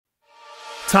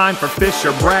Time for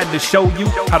Fisher Brad to show you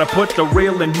how to put the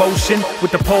reel in motion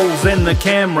with the poles and the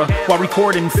camera while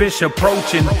recording fish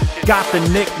approaching. Got the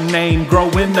nickname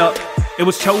growing up. It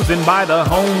was chosen by the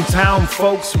hometown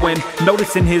folks when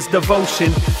noticing his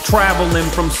devotion. Traveling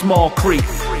from Small Creek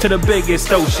to the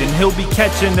biggest ocean, he'll be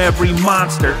catching every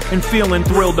monster and feeling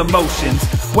thrilled emotions.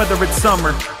 Whether it's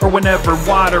summer or whenever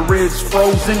water is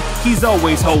frozen, he's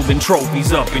always holding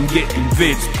trophies up and getting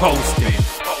vids posted.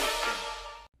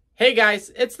 Hey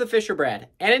guys, it's the Fisher Brad,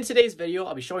 and in today's video,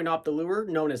 I'll be showing off the lure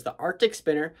known as the Arctic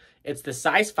Spinner. It's the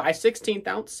size 5/16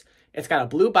 ounce. It's got a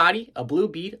blue body, a blue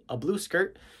bead, a blue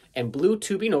skirt, and blue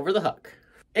tubing over the hook.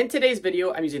 In today's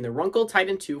video, I'm using the Runkle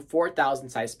Titan 2 4000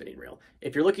 size spinning reel.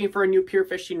 If you're looking for a new Pier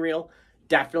fishing reel,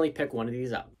 definitely pick one of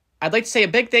these up. I'd like to say a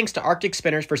big thanks to Arctic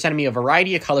Spinners for sending me a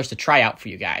variety of colors to try out for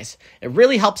you guys. It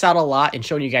really helps out a lot in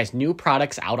showing you guys new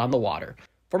products out on the water.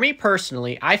 For me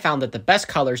personally, I found that the best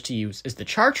colors to use is the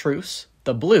chartreuse,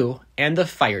 the blue, and the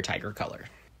fire tiger color.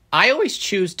 I always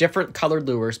choose different colored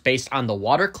lures based on the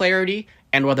water clarity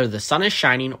and whether the sun is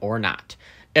shining or not.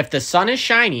 If the sun is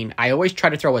shining, I always try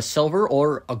to throw a silver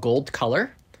or a gold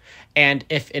color. And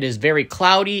if it is very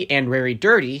cloudy and very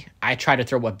dirty, I try to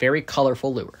throw a very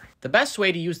colorful lure. The best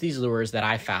way to use these lures that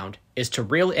I found is to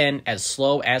reel in as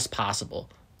slow as possible.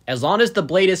 As long as the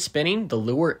blade is spinning, the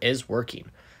lure is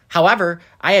working. However,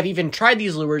 I have even tried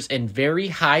these lures in very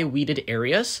high weeded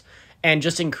areas, and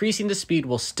just increasing the speed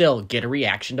will still get a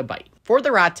reaction to bite. For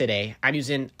the rod today, I'm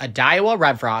using a Daiwa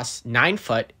Revros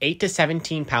 9-foot, 8 to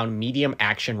 17 pound medium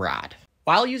action rod.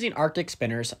 While using Arctic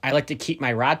Spinners, I like to keep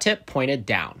my rod tip pointed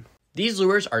down. These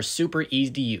lures are super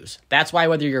easy to use. That's why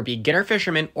whether you're a beginner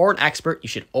fisherman or an expert, you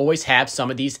should always have some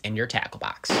of these in your tackle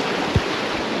box.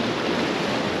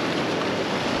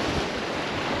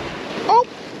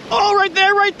 Oh, right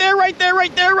there, right there, right there,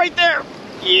 right there, right there.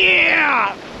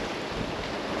 Yeah!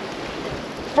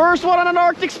 First one on an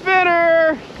Arctic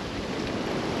Spinner.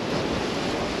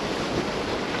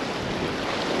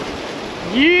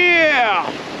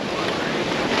 Yeah!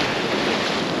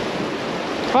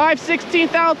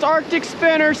 5/16 ounce Arctic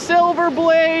Spinner, silver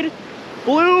blade,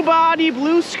 blue body,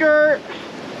 blue skirt.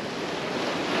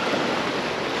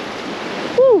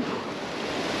 Woo!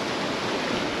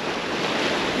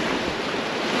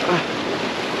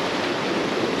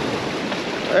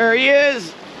 There he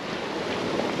is.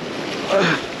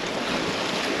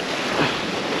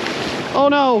 Oh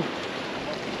no.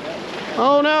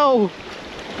 Oh no.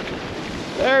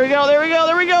 There we go, there we go,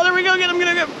 there we go, there we go. Get him, get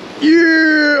him, get him.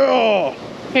 Yeah!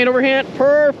 Hand over hand.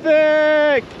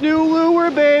 Perfect. New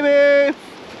lure, baby.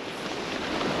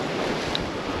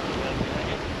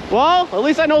 Well, at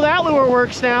least I know that lure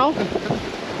works now.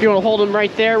 If you want to hold him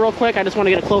right there real quick, I just want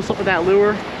to get a close up of that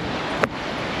lure.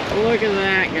 Look at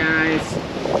that, guys.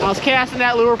 I was casting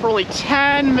that lure for only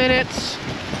 10 minutes.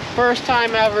 First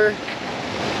time ever.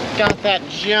 Got that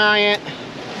giant,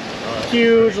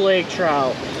 huge lake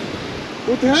trout.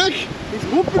 What the heck? He's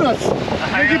whooping us.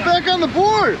 Gotta get back on the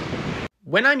board.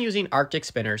 When I'm using Arctic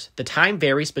Spinners, the time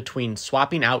varies between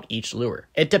swapping out each lure.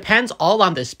 It depends all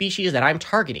on the species that I'm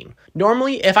targeting.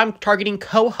 Normally, if I'm targeting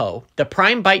coho, the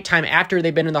prime bite time after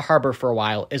they've been in the harbor for a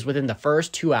while is within the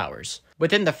first 2 hours.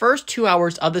 Within the first 2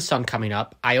 hours of the sun coming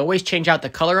up, I always change out the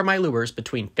color of my lures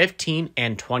between 15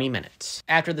 and 20 minutes.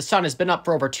 After the sun has been up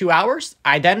for over 2 hours,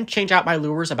 I then change out my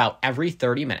lures about every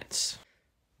 30 minutes.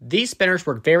 These spinners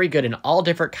work very good in all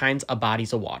different kinds of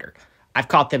bodies of water. I've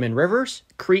caught them in rivers,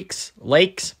 creeks,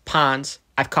 lakes, ponds.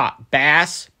 I've caught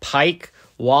bass, pike,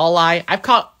 walleye. I've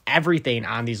caught everything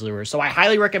on these lures, so I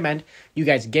highly recommend you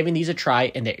guys giving these a try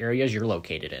in the areas you're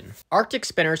located in. Arctic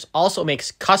Spinners also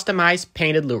makes customized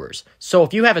painted lures, so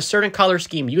if you have a certain color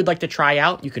scheme you'd like to try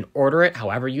out, you can order it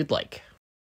however you'd like.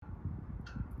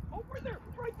 Oh, right there,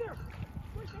 right there.